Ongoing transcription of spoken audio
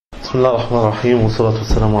بسم الله الرحمن الرحيم والصلاة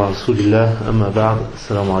والسلام على رسول الله أما بعد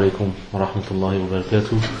السلام عليكم ورحمة الله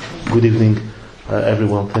وبركاته. Good evening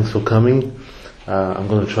everyone, thanks for coming. I'm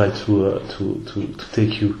going to try to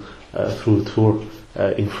take you through a tour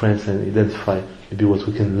in France and identify maybe what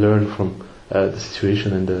we can learn from the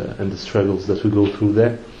situation and the struggles that we go through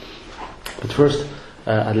there. But first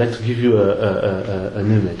I'd like to give you an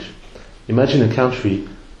image. Imagine a country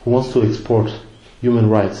who wants to export human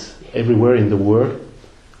rights everywhere in the world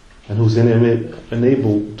and who's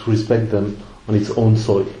unable to respect them on its own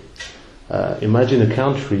soil. Imagine a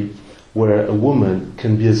country where a woman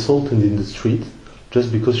can be assaulted in the street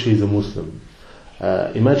just because she is a Muslim.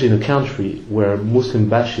 Imagine a country where Muslim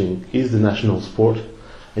bashing is the national sport,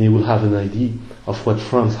 and you will have an idea of what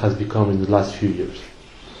France has become in the last few years.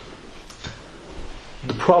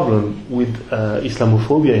 The problem with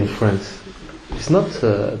Islamophobia in France is not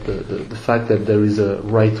the fact that there is a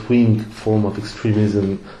right-wing form of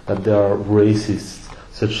extremism, that there are racists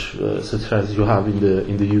such as you have in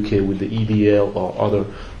the UK with the EDL or other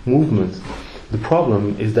movements. The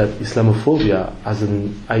problem is that Islamophobia as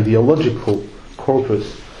an ideological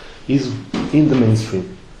corpus is in the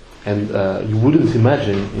mainstream, and you wouldn't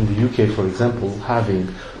imagine in the UK, for example, having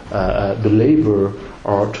the Labour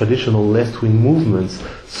or traditional left-wing movements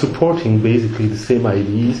supporting basically the same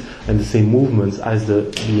ideas and the same movements as the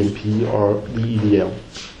BNP or the EDL.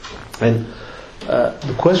 And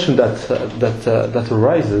the question that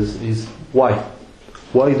arises is why?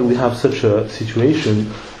 Why do we have such a situation?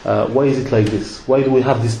 Why is it like this? Why do we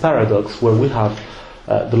have this paradox where we have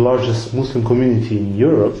the largest Muslim community in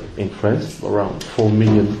Europe, in France, around 4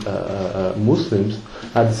 million Muslims?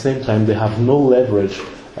 At the same time, they have no leverage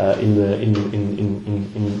in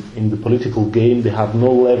the political game. They have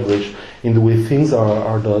no leverage in the way things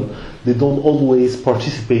are done. They don't always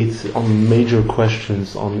participate on major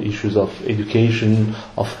questions, on issues of education,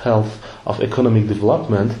 of health, of economic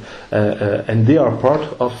development, and they are part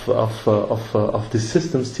of this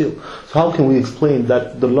system still. So how can we explain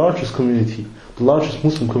that the largest community, the largest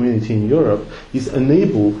Muslim community in Europe, is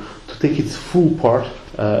unable to take its full part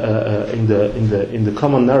in the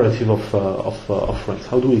common narrative of France?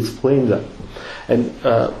 How do we explain that? And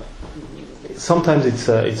sometimes it's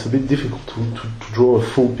a bit difficult to draw a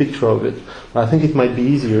full picture of it. I think it might be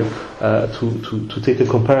easier to take a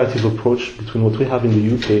comparative approach between what we have in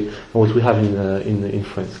the UK and what we have in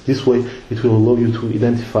France. This way, it will allow you to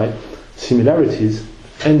identify similarities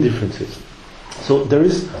and differences. So there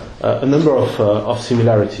is a number of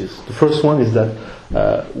similarities. The first one is that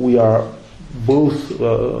we are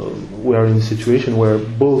in a situation where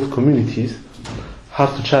both communities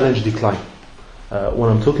have to challenge decline. When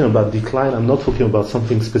I'm talking about decline, I'm not talking about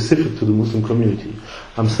something specific to the Muslim community.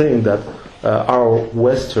 I'm saying that our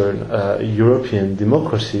Western European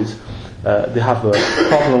democracies, they have a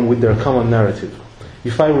problem with their common narrative.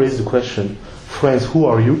 If I raise the question, France, who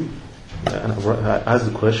are you? And I ask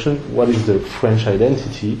the question, what is the French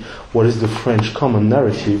identity? What is the French common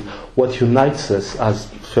narrative? What unites us as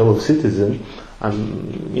fellow citizens?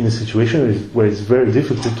 I'm in a situation where it's very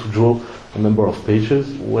difficult to draw a number of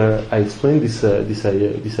pages where I explain this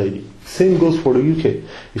idea. Same goes for the UK.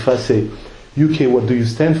 If I say, UK, what do you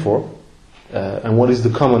stand for? And what is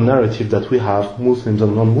the common narrative that we have, Muslims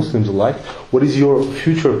and non-Muslims alike? What is your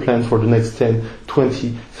future plan for the next 10,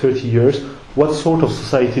 20, 30 years? What sort of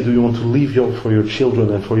society do you want to leave for your children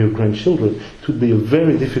and for your grandchildren? It would be a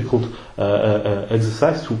very difficult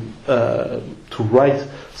exercise to write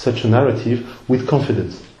such a narrative with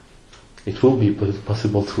confidence. It will be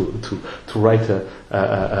possible to write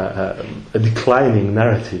a declining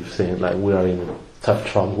narrative, saying like we are in tough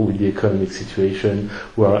trouble with the economic situation,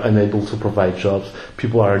 we are unable to provide jobs,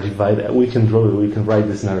 people are divided. We can write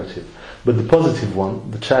this narrative. But the positive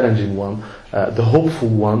one, the challenging one, the hopeful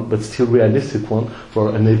one, but still realistic one,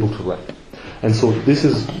 we're unable to write. And so this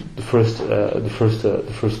is the first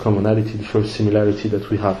commonality, the first similarity that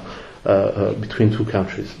we have between two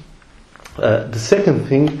countries. The second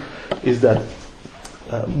thing is that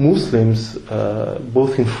Muslims,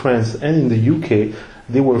 both in France and in the UK,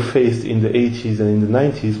 they were faced in the 80s and in the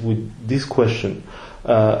 90s with this question: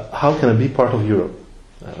 how can I be part of Europe?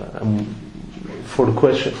 For the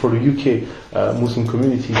UK Muslim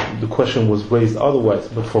community, the question was raised otherwise.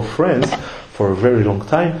 But for France, for a very long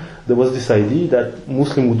time, there was this idea that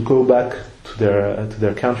Muslim would go back to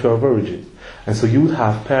their country of origin, and so you would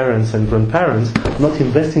have parents and grandparents not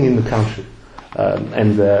investing in the country,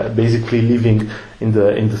 and basically living in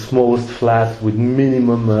the smallest flat with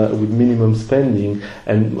minimum spending,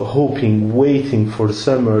 and waiting for the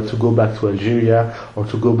summer to go back to Algeria or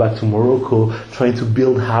to go back to Morocco, trying to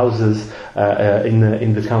build houses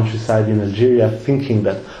in the countryside in Algeria, thinking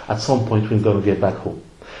that at some point we're going to get back home.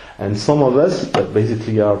 And some of us,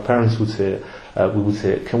 basically our parents would say, we would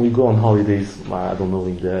say, can we go on holidays? I don't know,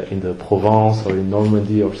 in the Provence or in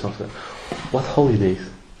Normandy or something. What holidays?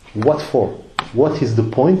 What for? What is the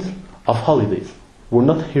point of holidays? We're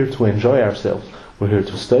not here to enjoy ourselves. We're here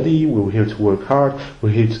to study. We're here to work hard.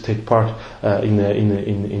 We're here to take part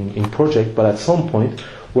in project. But at some point,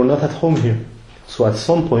 we're not at home here. So at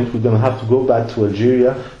some point, we're going to have to go back to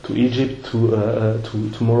Algeria, to Egypt,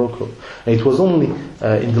 to Morocco. And it was only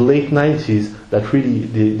in the late 90s that really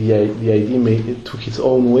the idea took its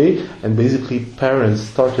own way, and basically parents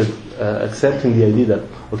started accepting the idea that,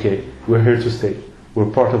 okay, we're here to stay. We're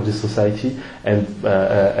part of this society, and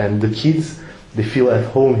the kids, they feel at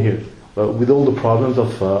home here. With all the problems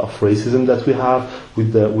of racism that we have,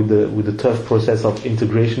 with the tough process of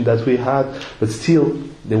integration that we had, but still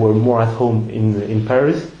they were more at home in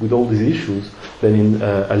Paris with all these issues than in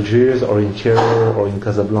Algiers or in Cairo or in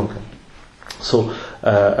Casablanca. So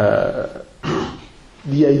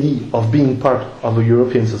the idea of being part of a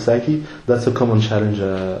European society, that's a common challenge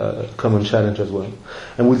as well.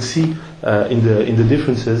 And we'll see in the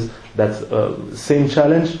differences that same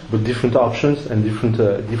challenge but different options and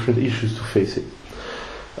different issues to face it.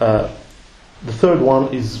 The third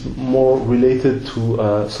one is more related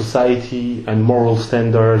to society and moral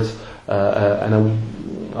standards, and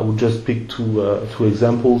I would just pick two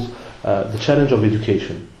examples. The challenge of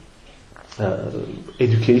education.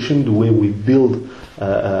 Education, the way we build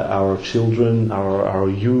our children, our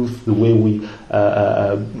youth, the way we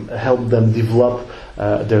help them develop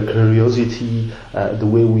their curiosity, the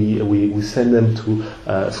way we send them to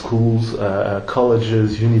schools,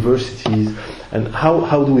 colleges, universities, and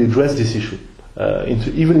how do we address this issue?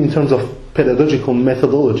 Even in terms of pedagogical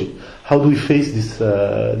methodology, how do we face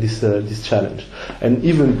this challenge? And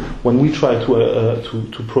even when we try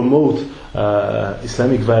to promote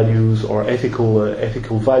Islamic values or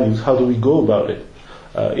ethical values, how do we go about it?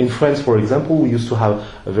 In France, for example, we used to have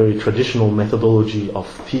a very traditional methodology of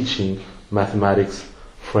teaching mathematics,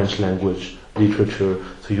 French language, literature.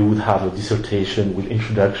 So you would have a dissertation with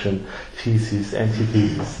introduction, thesis,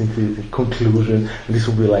 antithesis, synthesis, conclusion, and this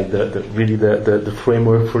would be like the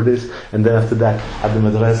framework for this. And then after that, at the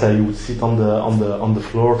madrasa, you would sit on the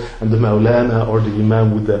floor, and the Maulana or the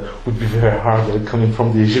Imam would be very hard, coming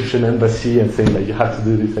from the Egyptian embassy and saying like you have to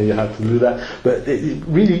do this and you have to do that. But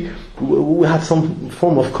really, we had some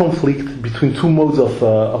form of conflict between two modes of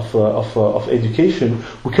education.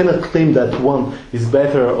 We cannot claim that one is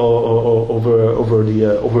better over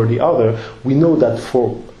the other. We know that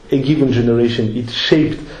for a given generation, it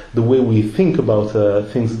shaped the way we think about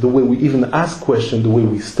things, the way we even ask questions, the way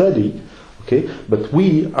we study. Okay, but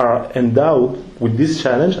we are endowed with this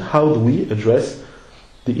challenge. How do we address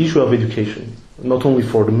the issue of education, not only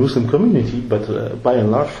for the Muslim community, but by and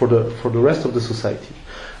large for the rest of the society?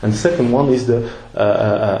 And second one is the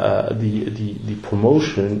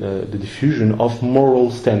promotion, the diffusion of moral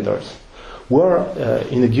standards. We are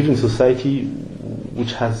in a given society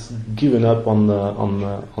which has given up on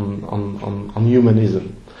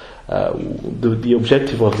humanism. The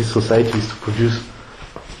objective of this society is to produce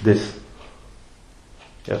this.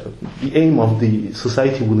 The aim of the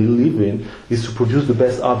society we live in is to produce the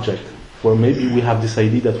best object, where maybe we have this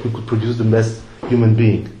idea that we could produce the best human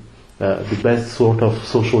being, the best sort of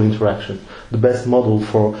social interaction, the best model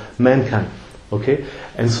for mankind. Okay,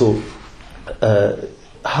 and so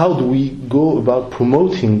how do we go about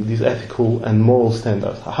promoting these ethical and moral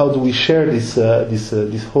standards? How do we share this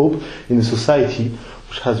hope in a society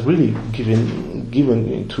which has really given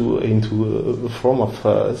into a form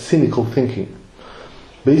of cynical thinking?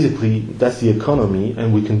 Basically, that's the economy,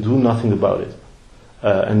 and we can do nothing about it.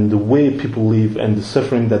 And the way people live, and the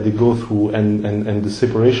suffering that they go through, and the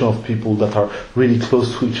separation of people that are really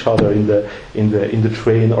close to each other in the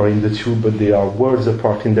train or in the tube, but they are worlds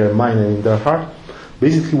apart in their mind and in their heart.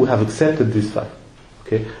 Basically, we have accepted this fact,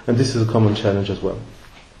 okay, and this is a common challenge as well.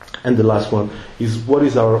 And the last one is, what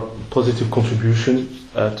is our positive contribution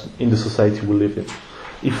in the society we live in?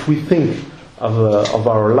 If we think of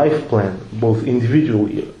our life plan, both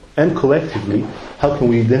individually and collectively, how can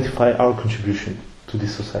we identify our contribution to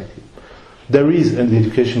this society? There is an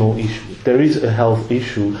educational issue, there is a health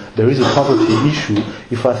issue, there is a poverty issue.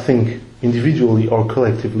 If I think individually or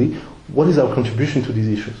collectively, what is our contribution to these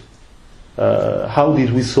issues? How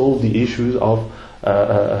did we solve the issues of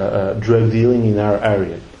drug dealing in our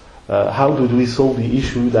area? How did we solve the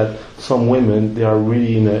issue that some women, they are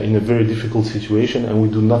really in a very difficult situation and we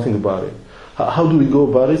do nothing about it? How do we go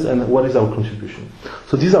about it, and what is our contribution?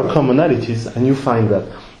 So these are commonalities, and you find that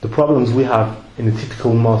the problems we have in a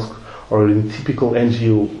typical mosque or in typical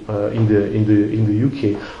NGO in the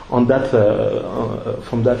UK. On that,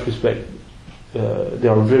 from that respect, they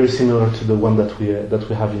are very similar to the one that we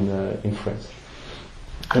have in France.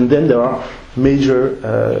 And then there are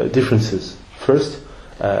major differences. First,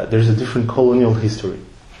 there's a different colonial history.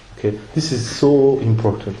 Okay, this is so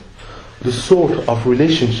important. The sort of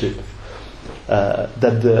relationship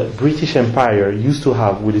that the British Empire used to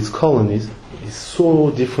have with its colonies is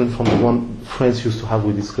so different from the one France used to have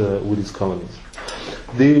with its colonies.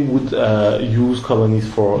 They would use colonies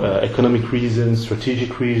for economic reasons,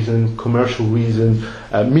 strategic reasons, commercial reasons,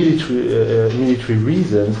 military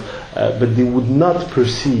reasons, but they would not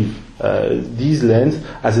perceive these lands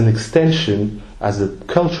as an extension, as a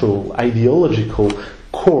cultural, ideological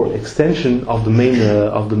core extension of the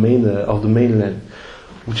mainland,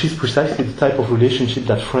 which is precisely the type of relationship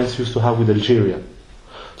that France used to have with Algeria.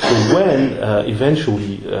 So when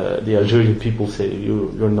eventually the Algerian people say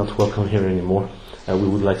you're not welcome here anymore, we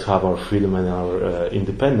would like to have our freedom and our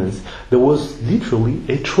independence, there was literally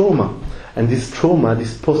a trauma. And this trauma,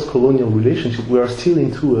 this post-colonial relationship, we are still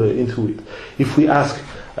into it. If we ask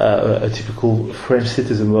a typical French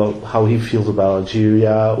citizen about how he feels about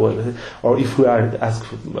Algeria, or if we ask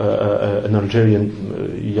an Algerian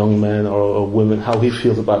young man or a woman how he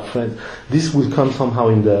feels about France, this will come somehow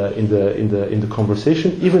in the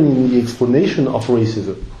conversation, even in the explanation of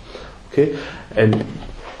racism. Okay, and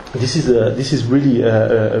this is really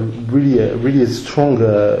a strong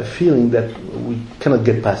feeling that we cannot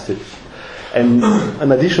get past it. And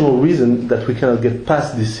an additional reason that we cannot get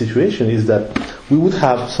past this situation is that we would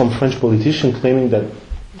have some French politician claiming that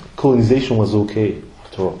colonization was okay,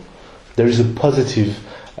 after all. There is a positive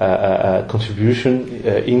contribution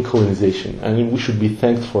in colonization, and we should be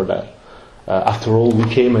thanked for that. After all, we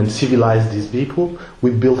came and civilized these people,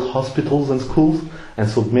 we built hospitals and schools, and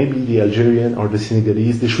so maybe the Algerian or the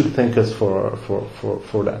Senegalese, they should thank us for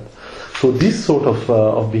that. So this sort of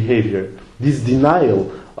behavior, this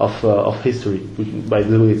denial of history. By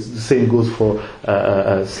the way, the same goes for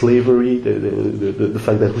slavery. The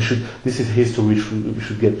fact that this is history. We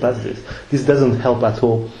should get past this. This doesn't help at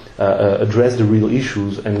all address the real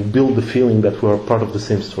issues and build the feeling that we are part of the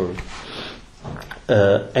same story.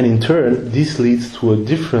 And in turn, this leads to a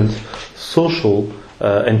different social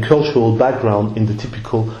and cultural background in the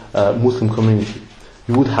typical Muslim community.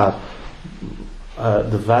 You would have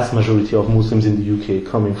the vast majority of Muslims in the UK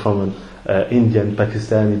coming from an Indian,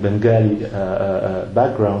 Pakistani, Bengali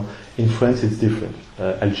background. In France it's different.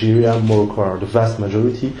 Algeria, Morocco are the vast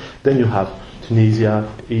majority. Then you have Tunisia,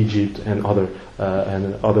 Egypt, and other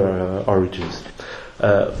origins,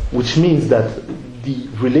 which means that the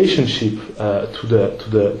relationship to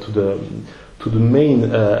the main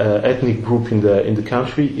ethnic group in the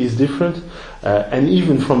country is different, and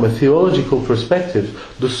even from a theological perspective,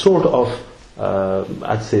 the sort of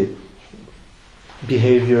I'd say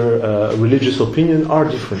behavior, religious opinion are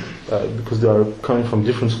different because they are coming from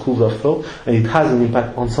different schools of thought, and it has an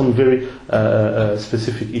impact on some very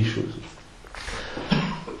specific issues.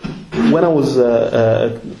 When I was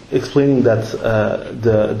explaining that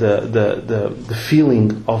the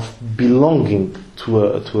feeling of belonging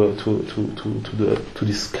to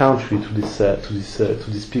this country, to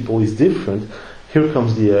these people is different, here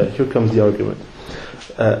comes the argument.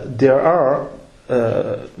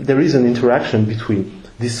 There is an interaction between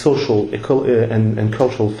this social and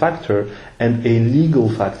cultural factor and a legal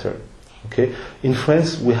factor. Okay, in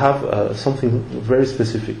France we have something very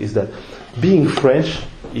specific. Is that being French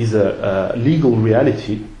is a legal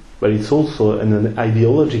reality, but it's also an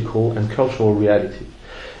ideological and cultural reality.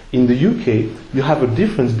 In the UK, you have a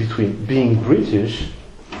difference between being British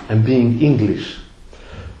and being English.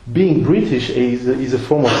 Being British is a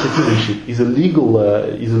form of citizenship, is a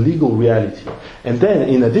legal reality. And then,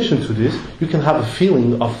 in addition to this, you can have a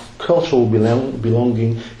feeling of cultural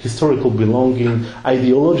belonging, historical belonging,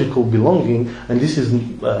 ideological belonging, and this is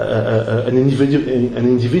an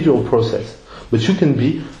individual process. But you can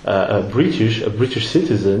be a British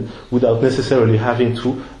citizen without necessarily having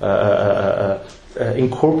to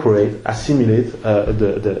assimilate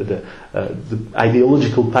the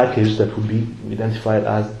ideological package that would be identified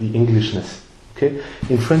as the Englishness. Okay,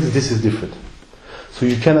 in France this is different. So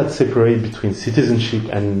you cannot separate between citizenship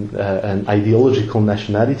and ideological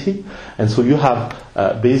nationality, and so you have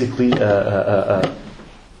basically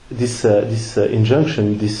this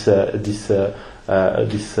injunction, this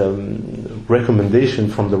recommendation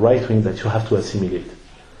from the right wing that you have to assimilate.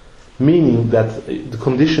 Meaning that the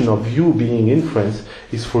condition of you being in France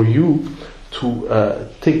is for you to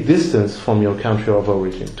take distance from your country of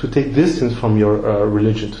origin, to take distance from your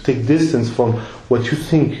religion, to take distance from what you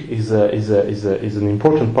think is an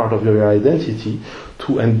important part of your identity,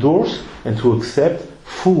 to endorse and to accept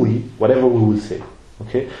fully whatever we will say.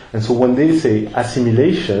 Okay? And so when they say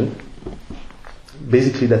assimilation,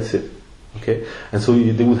 basically that's it. Okay? And so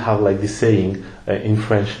they would have like this saying in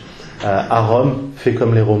French, à Rome, fais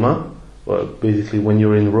comme les Romains. Well, basically, when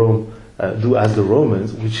you're in Rome, do as the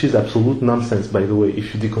Romans, which is absolute nonsense, by the way,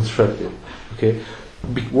 if you deconstruct it. Okay?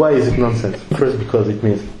 Why is it nonsense? First, because it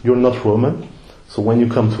means you're not Roman, so when you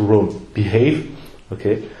come to Rome, behave.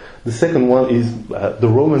 Okay? The second one is the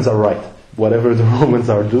Romans are right. Whatever the Romans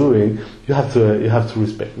are doing, you have to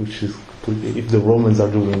respect, which is if the Romans are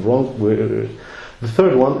doing wrong. The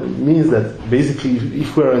third one means that basically,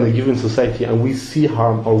 if we are in a given society and we see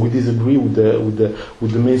harm or we disagree with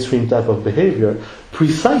the mainstream type of behavior,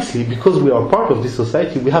 precisely because we are part of this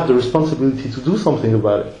society, we have the responsibility to do something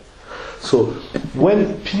about it. So,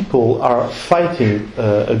 when people are fighting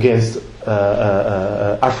against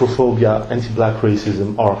Afrophobia, anti-black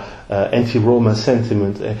racism, or anti-Roma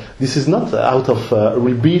sentiment, this is not out of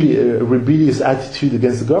rebellious attitude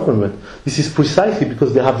against the government. This is precisely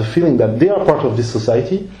because they have the feeling that they are part of this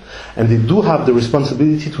society, and they do have the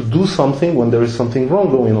responsibility to do something when there is something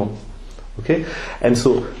wrong going on. Okay, and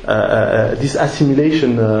so this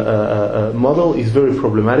assimilation model is very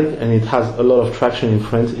problematic, and it has a lot of traction in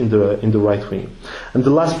France in the right wing. And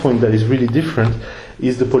the last point that is really different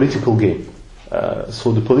is the political game.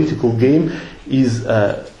 So the political game is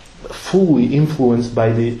fully influenced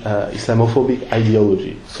by the Islamophobic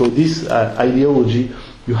ideology. So this ideology,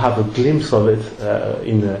 you have a glimpse of it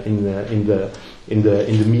in the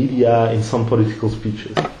media, in some political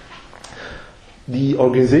speeches. The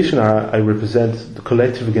organization I represent, the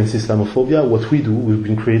Collective Against Islamophobia, what we do, we've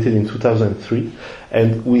been created in 2003,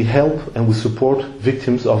 and we help and we support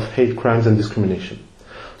victims of hate crimes and discrimination.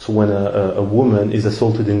 So when a woman is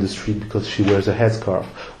assaulted in the street because she wears a headscarf,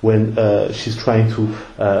 when she's trying to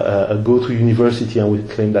go to university and we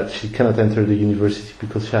claim that she cannot enter the university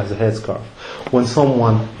because she has a headscarf, when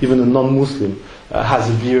someone, even a non-Muslim, has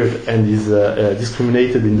a beard and is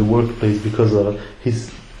discriminated in the workplace because of his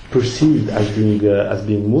perceived as being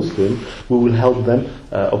Muslim, we will help them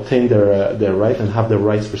obtain their right and have their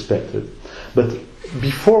rights respected. But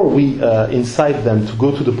before we incite them to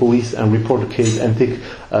go to the police and report the case and take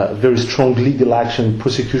very strong legal action,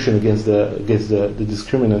 prosecution against the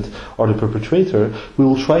discriminant or the perpetrator, we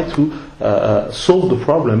will try to solve the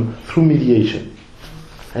problem through mediation.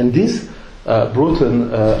 And this brought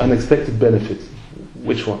an unexpected benefit.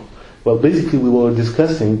 Which one? Well, basically we were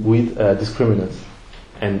discussing with discriminants.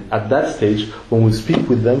 And at that stage, when we speak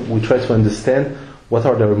with them, we try to understand what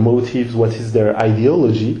are their motives, what is their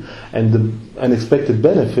ideology, and the unexpected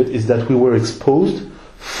benefit is that we were exposed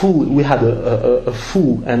we had a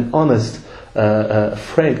full and honest,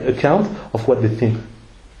 frank account of what they think,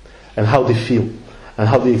 and how they feel, and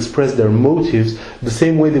how they express their motives, the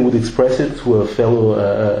same way they would express it to a fellow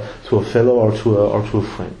or to a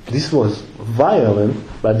friend. This was violent,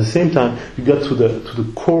 but at the same time, we got to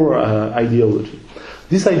the core ideology.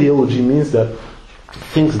 This ideology means that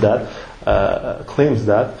claims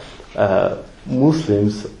that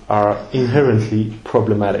Muslims are inherently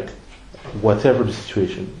problematic, whatever the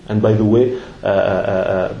situation. And by the way,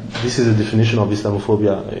 this is a definition of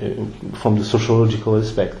Islamophobia from the sociological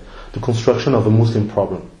aspect: the construction of a Muslim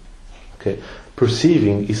problem. Okay,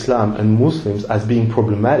 perceiving Islam and Muslims as being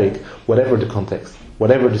problematic, whatever the context,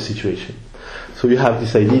 whatever the situation. So you have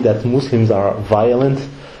this idea that Muslims are violent.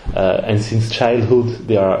 And since childhood,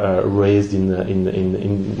 they are raised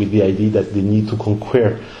with the idea that they need to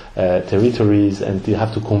conquer territories and they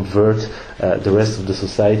have to convert the rest of the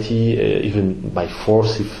society, even by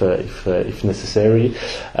force if necessary.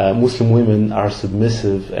 Muslim women are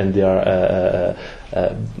submissive and they are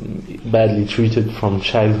badly treated from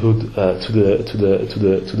childhood to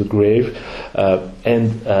the grave.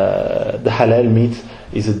 And the halal meat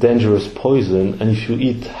is a dangerous poison, and if you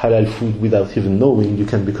eat halal food without even knowing, you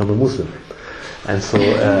can become a Muslim. And so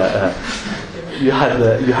you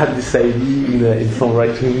had this idea in some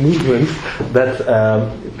right-wing movements that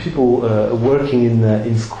people working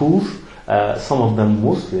in schools, some of them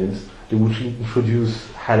Muslims, they would introduce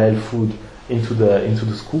halal food into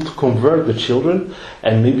the school to convert the children,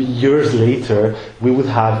 and maybe years later we would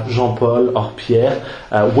have Jean-Paul or Pierre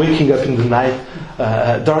waking up in the night,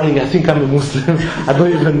 darling, I think I'm a Muslim, I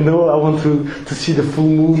don't even know, I want to see the full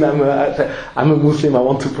moon, I'm a Muslim, I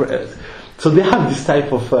want to pray. So they have this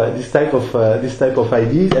type of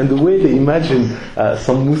ideas, and the way they imagine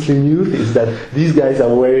some Muslim youth is that these guys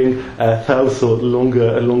are wearing also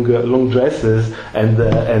long dresses and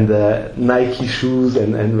Nike shoes,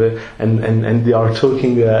 and they are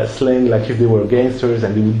talking slang like if they were gangsters,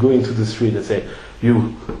 and they would go into the street and say,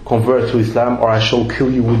 "You convert to Islam, or I shall kill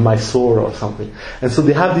you with my sword," or something. And so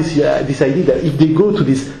they have this idea that if they go to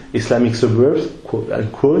these Islamic suburbs, quote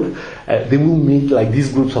unquote, they will meet like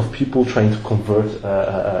these groups of people trying to convert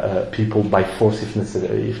people by force if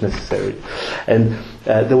necessary. And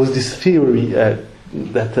there was this theory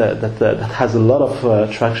that has a lot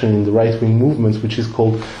of traction in the right-wing movements, which is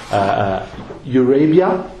called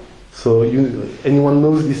Eurabia. So anyone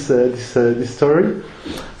knows this story?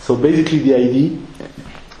 So basically the idea,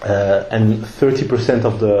 and 30%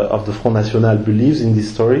 of the Front National believes in this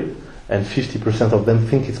story, and 50% of them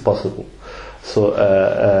think it's possible. So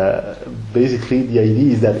basically the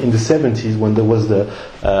idea is that in the 70s, when there was the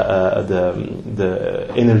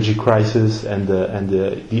energy crisis and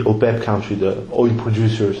the OPEC country, the oil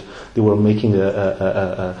producers, they were making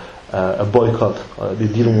a boycott. They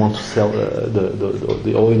didn't want to sell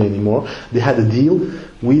the oil anymore. They had a deal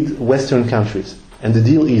with Western countries. And the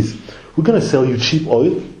deal is, we're going to sell you cheap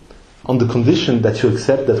oil on the condition that you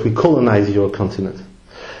accept that we colonize your continent.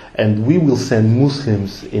 And we will send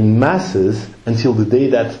Muslims in masses until the day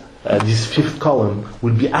that this fifth column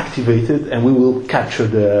will be activated, and we will capture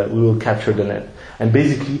the land. And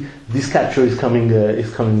basically, this capture is coming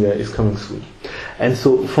soon. And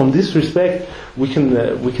so, from this respect, we can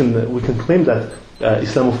claim that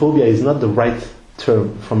Islamophobia is not the right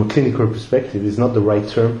term from a clinical perspective. Is not the right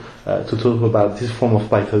term to talk about this form of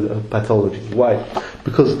pathology. Why?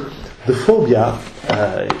 Because the phobia,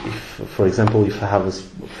 for example, if I have a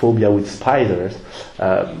phobia with spiders,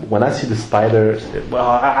 when I see the spider, well,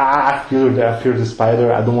 I fear the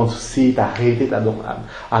spider. I don't want to see it. I hate it. I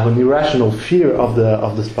have an irrational fear of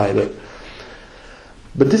the spider.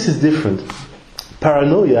 But this is different.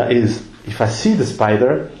 Paranoia is, if I see the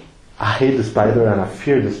spider, I hate the spider and I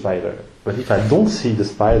fear the spider. But if I don't see the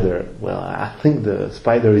spider, well, I think the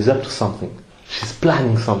spider is up to something. She's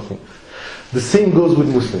planning something. The same goes with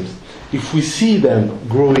Muslims. If we see them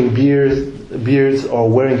growing beards or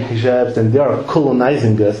wearing hijabs, then they are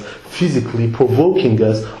colonizing us physically, provoking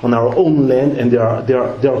us on our own land, and they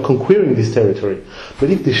are conquering this territory.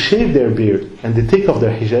 But if they shave their beard and they take off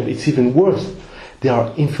their hijab, it's even worse. They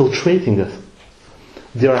are infiltrating us.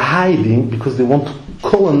 They are hiding because they want to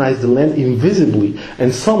colonize the land invisibly,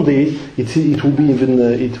 and someday it will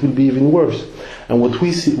be even worse. And what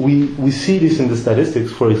we see this in the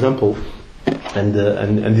statistics, for example. And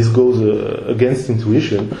this goes against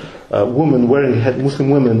intuition. Muslim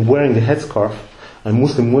women wearing a headscarf and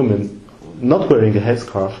Muslim women not wearing a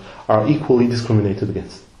headscarf are equally discriminated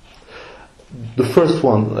against. The first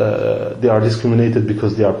one, they are discriminated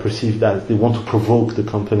because they are perceived as they want to provoke the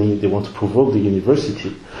company, they want to provoke the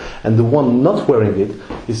university, and the one not wearing it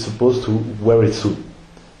is supposed to wear it soon.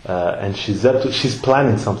 And she's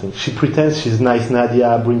planning something. She pretends she's nice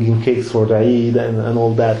Nadia, bringing cakes for the Eid and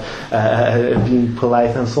all that, being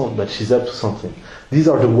polite and so on, but she's up to something. These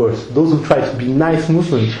are the worst. Those who try to be nice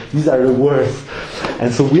Muslims, these are the worst.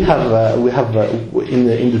 And so we have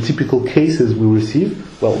in the typical cases we receive,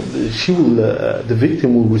 well, the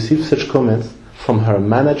victim will receive such comments from her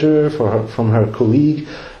manager, from her colleague.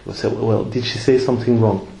 We'll say, well, did she say something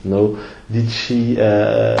wrong? No. Did she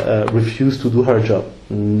refuse to do her job?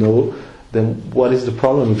 No. Then what is the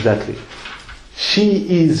problem exactly? She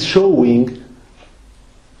is showing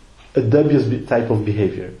a dubious type of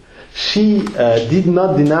behavior. She did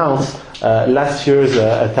not denounce last year's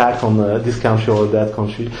attack on this country or that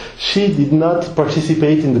country. She did not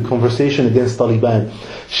participate in the conversation against Taliban.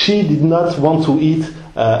 She did not want to eat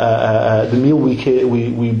the meal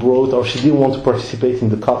we brought, or she didn't want to participate in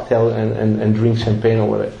the cocktail and drink champagne or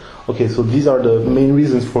whatever. Okay, so these are the main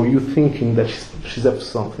reasons for you thinking that she's up to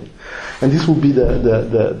something, and this will be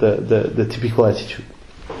the typical attitude.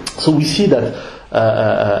 So we see that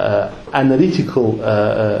analytical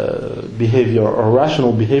behavior or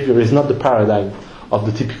rational behavior is not the paradigm of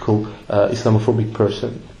the typical Islamophobic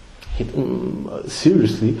person.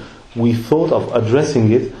 Seriously, we thought of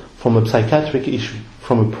addressing it from a psychiatric issue,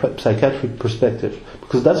 from a psychiatric perspective,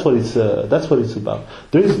 because that's what it's about.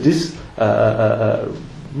 There is this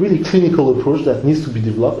really clinical approach that needs to be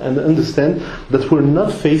developed, and understand that we're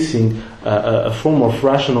not facing a form of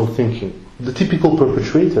rational thinking. The typical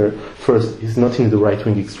perpetrator, first, is not in the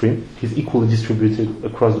right-wing extreme. He's equally distributed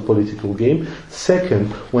across the political game.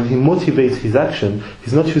 Second, when he motivates his action,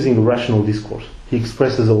 he's not using a rational discourse. He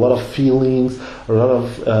expresses a lot of feelings, a lot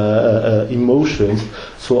of emotions.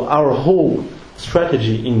 So our whole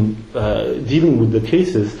strategy in dealing with the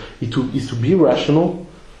cases is to be rational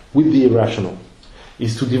with the irrational,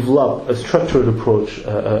 is to develop a structured approach,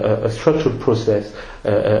 a structured process,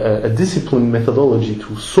 a disciplined methodology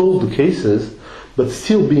to solve the cases, but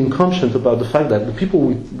still being conscious about the fact that the people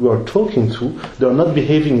we are talking to, they are not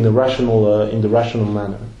behaving in the rational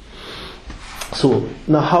manner. So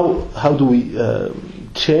now, how do we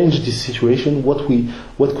change this situation? What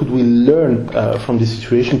could we learn from this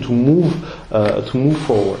situation to move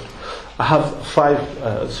forward? I have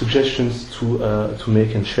 5 suggestions to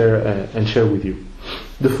make and share with you.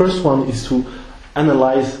 The first one is to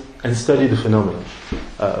analyze and study the phenomenon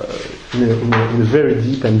in a very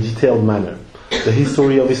deep and detailed manner. The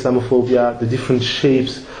history of Islamophobia, the different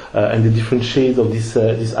shapes and the different shades of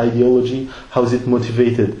this ideology. How is it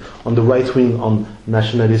motivated? On the right wing, on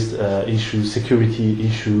nationalist issue, security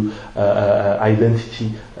issue,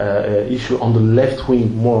 identity issue. On the left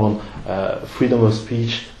wing, more on freedom of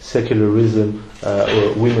speech, secularism,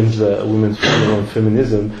 women's freedom and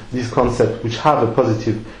feminism. These concepts, which have a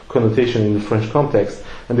positive connotation in the French context,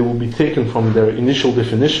 and they will be taken from their initial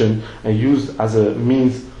definition and used as a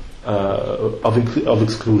means of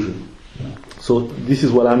exclusion. So this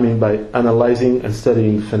is what I mean by analyzing and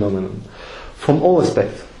studying the phenomenon from all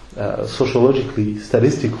aspects, sociologically,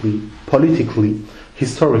 statistically, politically,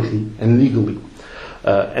 historically, and legally.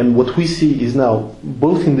 And what we see is now,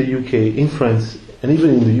 both in the UK, in France, and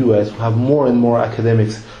even in the US, we have more and more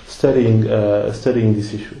academics studying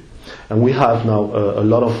this issue. And we have now a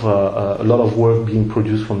lot of work being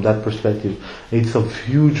produced from that perspective. It's of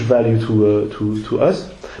huge value to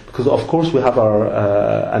us, because of course we have our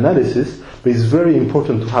analysis, but it's very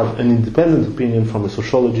important to have an independent opinion from a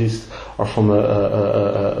sociologist or from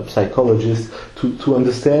a psychologist to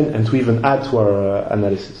understand and to even add to our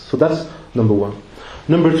analysis. So that's number one.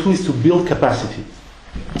 Number two is to build capacity.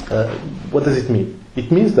 What does it mean?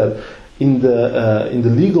 It means that in the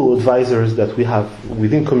legal advisors that we have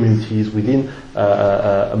within communities, within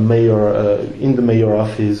a mayor, in the mayor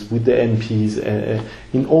office, with the MPs,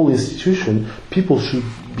 in all institutions, people should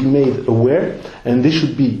be made aware, and they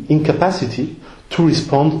should be in capacity to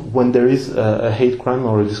respond when there is a hate crime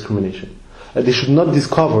or a discrimination. They should not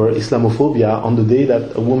discover Islamophobia on the day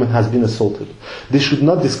that a woman has been assaulted. They should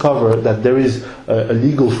not discover that there is a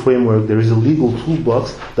legal framework, there is a legal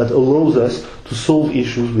toolbox that allows us to solve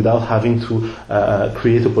issues without having to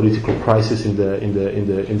create a political crisis in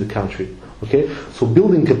the country. Okay, so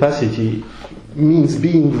building capacity means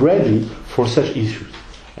being ready for such issues.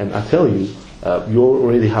 And I tell you, you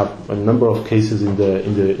already have a number of cases in the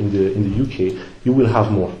UK. You will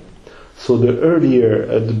have more. So the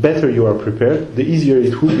earlier, the better you are prepared, the easier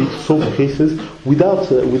it will be to solve cases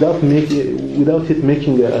without it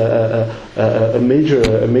making a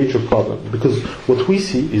major problem. Because what we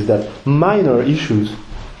see is that minor issues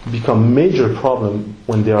become major problem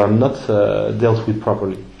when they are not dealt with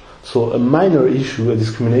properly. So a minor issue, a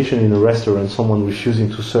discrimination in a restaurant, someone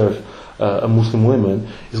refusing to serve a Muslim woman,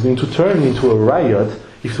 is going to turn into a riot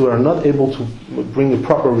if we are not able to bring a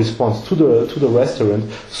proper response to the restaurant,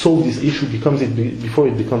 solve this issue before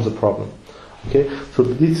it becomes a problem. Okay, so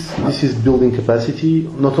this is building capacity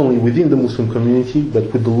not only within the Muslim community but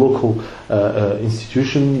with the local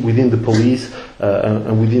institution, within the police,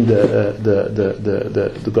 and within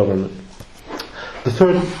the government. The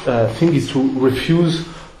third thing is to refuse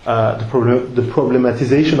the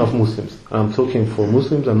problematization of Muslims. I'm talking for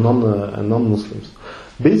Muslims and non-Muslims.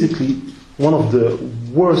 Basically, one of the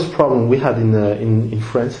worst problems we had in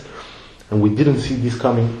France, and we didn't see this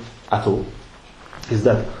coming at all, is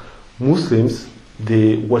that Muslims,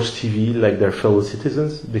 they watch TV like their fellow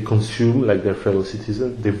citizens, they consume like their fellow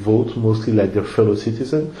citizens, they vote mostly like their fellow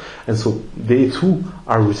citizens, and so they too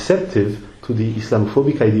are receptive to the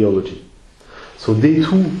Islamophobic ideology. So they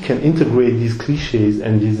too can integrate these cliches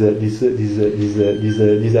and these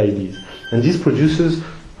ideas, and this produces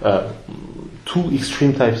two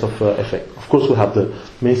extreme types of effect. Of course, we have the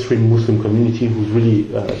mainstream Muslim community who's really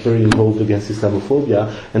very involved against Islamophobia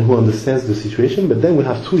and who understands the situation, but then we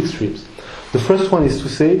have two extremes. The first one is to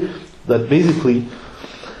say that basically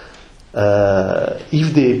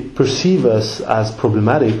if they perceive us as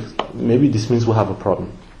problematic, maybe this means we have a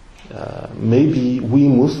problem. Maybe we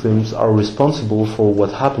Muslims are responsible for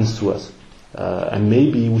what happens to us, and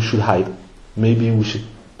maybe we should hide. Maybe we should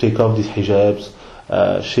take off these hijabs,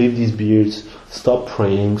 shave these beards, stop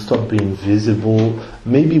praying, stop being visible.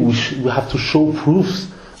 Maybe we have to show proofs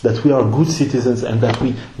that we are good citizens and that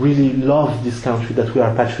we really love this country, that we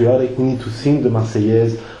are patriotic. We need to sing the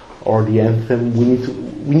Marseillaise or the anthem. We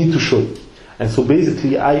need to show it. And so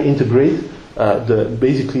basically, I integrate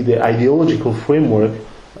the ideological framework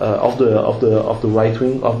of the right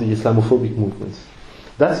wing, of the Islamophobic movements.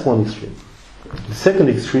 That's one extreme. The second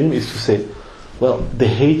extreme is to say, well, they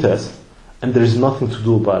hate us, and there is nothing to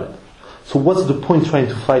do about it. So what's the point trying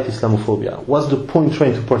to fight Islamophobia? What's the point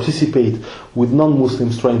trying to participate with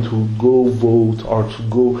non-Muslims trying to go vote or to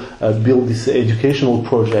go build this educational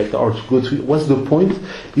project or to go to... What's the point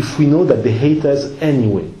if we know that they hate us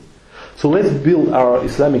anyway? So let's build our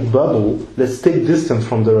Islamic bubble. Let's take distance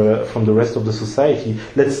from the rest of the society.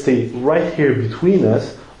 Let's stay right here between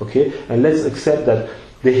us, okay? And let's accept that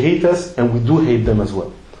they hate us and we do hate them as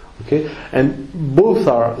well. Okay, and both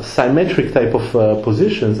are symmetric type of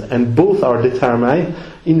positions, and both are determined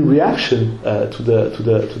in reaction to the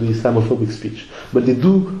Islamophobic speech. But they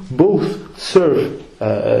do both serve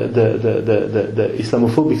the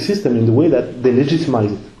Islamophobic system in the way that they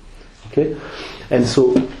legitimize it. Okay, and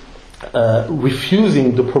so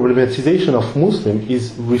refusing the problematization of Muslim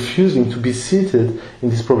is refusing to be seated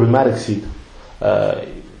in this problematic seat.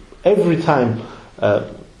 Every time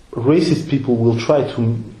racist people will try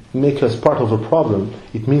to make us part of a problem,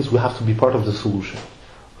 it means we have to be part of the solution.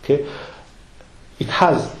 Okay? It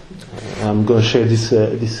has. I'm going to share this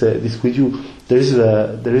with you. There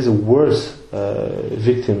is a worse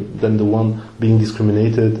victim than the one being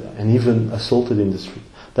discriminated and even assaulted in the street.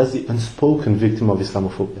 That's the unspoken victim of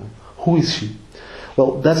Islamophobia. Who is she?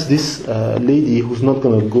 Well, that's this lady who's not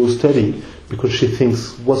going to go study because she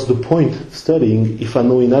thinks, what's the point studying if I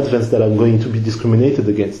know in advance that I'm going to be discriminated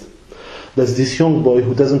against? That's this young boy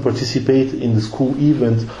who doesn't participate in the school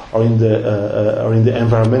event or in the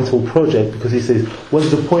environmental project because he says, what's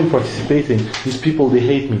the point participating? These people, they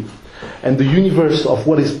hate me. And the universe of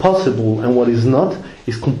what is possible and what is not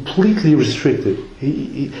is completely restricted.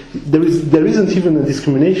 There isn't even a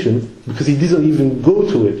discrimination because he doesn't even go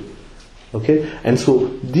to it. Okay? And so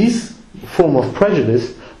this form of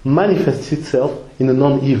prejudice manifests itself in a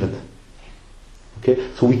non-event.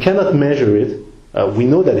 Okay? So we cannot measure it. We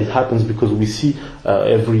know that it happens because we see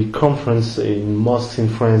every conference in mosques in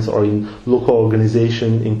France or in local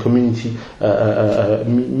organization, in community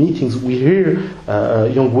meetings. We hear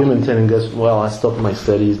young women telling us, well, I stopped my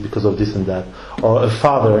studies because of this and that. Or a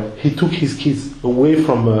father, he took his kids away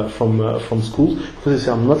from schools because he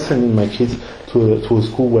said, I'm not sending my kids to a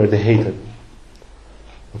school where they hate it.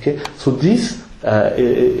 Okay? So this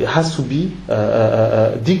it has to be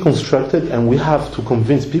deconstructed, and we have to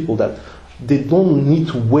convince people that they don't need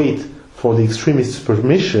to wait for the extremists'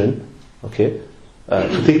 permission, okay,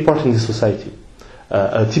 to take part in the society.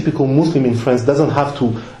 A typical Muslim in France doesn't have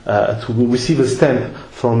to receive a stamp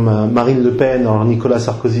from Marine Le Pen or Nicolas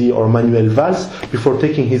Sarkozy or Manuel Valls before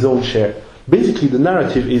taking his own share. Basically, the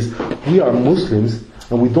narrative is we are Muslims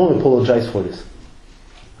and we don't apologize for this.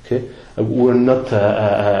 Okay, we're not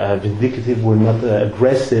vindictive, we're not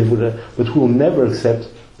aggressive, but we will never accept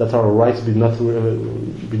that our rights be not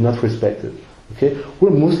respected. Okay, we're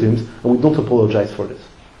Muslims and we don't apologize for this.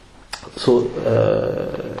 So,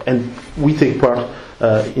 and we take part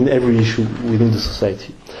in every issue within the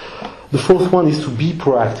society. The fourth one is to be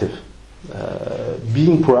proactive.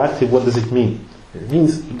 Being proactive, what does it mean? It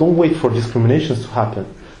means don't wait for discriminations to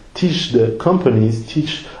happen. Teach the companies,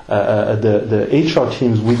 teach the HR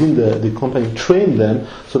teams within the company, train them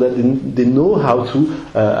so that they know how to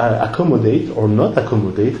accommodate or not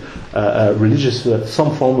accommodate religious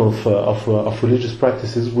some form of religious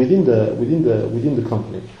practices within the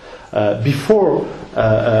company. Before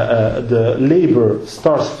the labor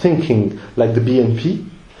starts thinking like the BNP,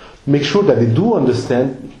 make sure that they do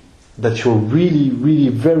understand that you're really, really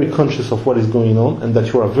very conscious of what is going on and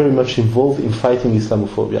that you are very much involved in fighting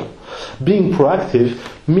Islamophobia. Being proactive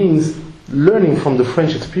means learning from the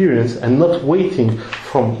French experience and not waiting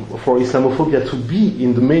for Islamophobia to be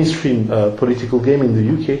in the mainstream political game in the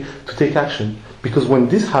UK to take action. Because when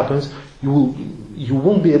this happens, you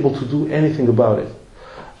won't be able to do anything about it.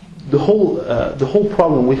 The whole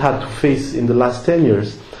problem we had to face in the last 10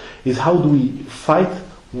 years is how do we fight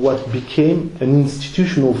what became an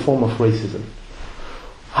institutional form of racism.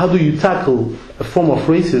 How do you tackle a form of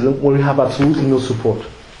racism where you have absolutely no support?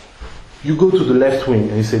 You go to the left wing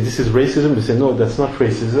and you say, this is racism. They say, no, that's not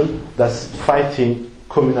racism. That's fighting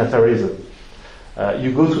communitarism.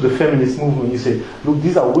 You go to the feminist movement and you say, look,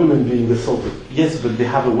 these are women being assaulted. Yes, but they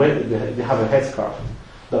have a headscarf.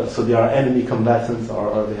 So they are enemy combatants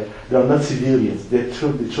or they are not civilians. They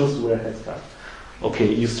chose to wear a headscarf.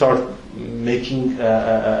 okay, you start making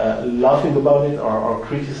laughing about it or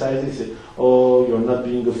criticizing. Say, oh, you're not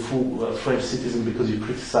being a full French citizen because you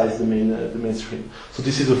criticize the mainstream. So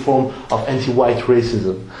this is a form of anti-white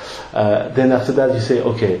racism. Then after that, you say,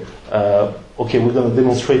 okay, we're going to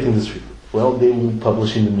demonstrate in the street. Well, they will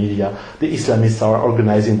publish in the media. The Islamists are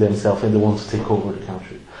organizing themselves and they want to take over the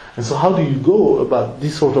country. And so how do you go about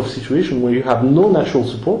this sort of situation where you have no natural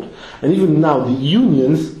support, and even now the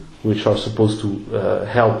unions, which are supposed to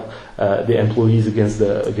help the employees against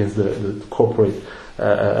the corporate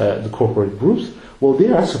groups, well,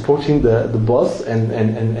 they are supporting the boss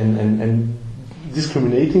and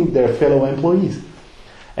discriminating their fellow employees.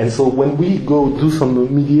 And so when we go do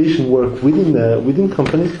some mediation work within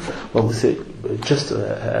companies, well, we say, just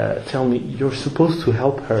tell me, you're supposed to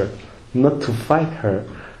help her, not to fight her.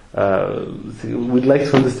 We'd like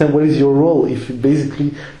to understand what is your role if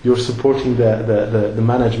basically you're supporting the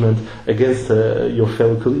management against your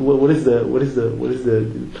fellow colleagues. What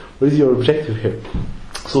is your objective here?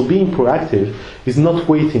 So being proactive is not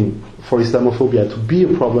waiting for Islamophobia to be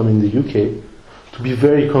a problem in the UK, to be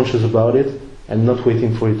very conscious about it and not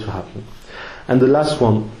waiting for it to happen. And the last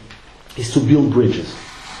one is to build bridges.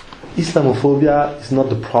 Islamophobia is not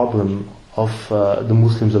the problem of the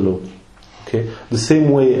Muslims alone. Okay? The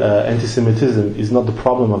same way anti-Semitism is not the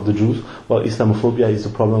problem of the Jews, while Islamophobia is the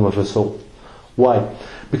problem of us all. Why?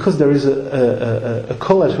 Because there is a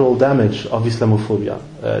collateral damage of Islamophobia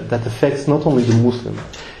that affects not only the Muslim.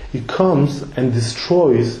 It comes and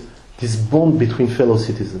destroys this bond between fellow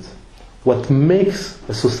citizens. What makes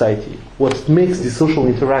a society, what makes the social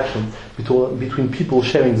interaction between people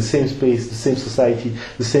sharing the same space, the same society,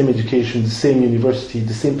 the same education, the same university,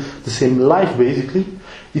 the same life basically,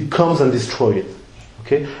 it comes and destroys it.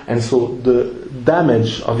 Okay? And so the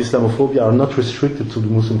damage of Islamophobia are not restricted to the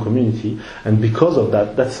Muslim community, and because of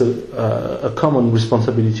that, that's a common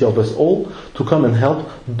responsibility of us all to come and help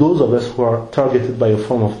those of us who are targeted by a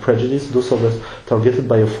form of prejudice, those of us targeted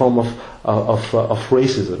by a form of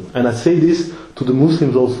racism. And I say this to the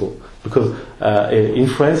Muslims also, because in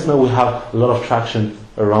France now we have a lot of traction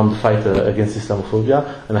around the fight against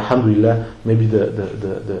Islamophobia, and alhamdulillah, maybe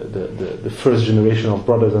the first generation of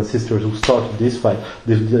brothers and sisters who started this fight,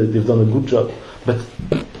 they've done a good job. But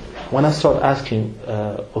when I start asking,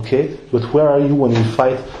 okay, but where are you when you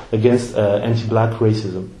fight against anti-black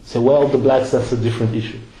racism? Say, well, the blacks, that's a different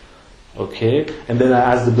issue. Okay, and then I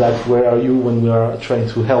ask the blacks, where are you when we are trying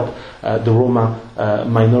to help the Roma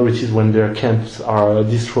minorities when their camps are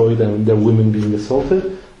destroyed and their women being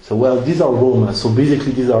assaulted? So, well, these are Roma, so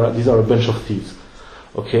basically these are a bunch of thieves.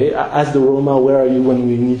 Okay, I ask the Roma, where are you when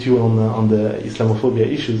we need you on the Islamophobia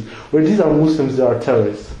issues? Where these are Muslims, they are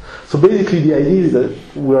terrorists. So basically the idea is that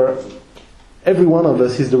every one of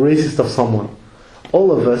us is the racist of someone.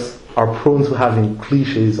 All of us are prone to having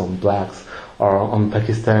cliches on blacks, or on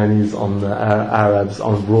Pakistanis, on Arabs,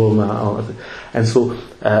 on Roma, and so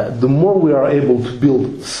the more we are able to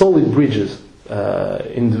build solid bridges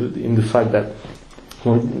in the fact that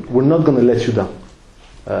we're not going to let you down,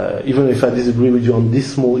 even if I disagree with you on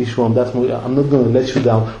this small issue, on that small, I'm not going to let you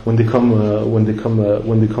down when they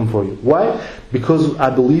come for you. Why? Because I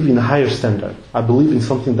believe in a higher standard. I believe in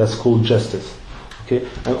something that's called justice. Okay,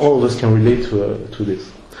 and all of us can relate to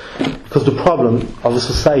this. Because the problem of a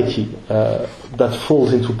society that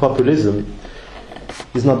falls into populism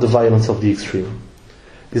is not the violence of the extreme,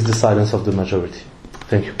 it's the silence of the majority.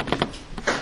 Thank you.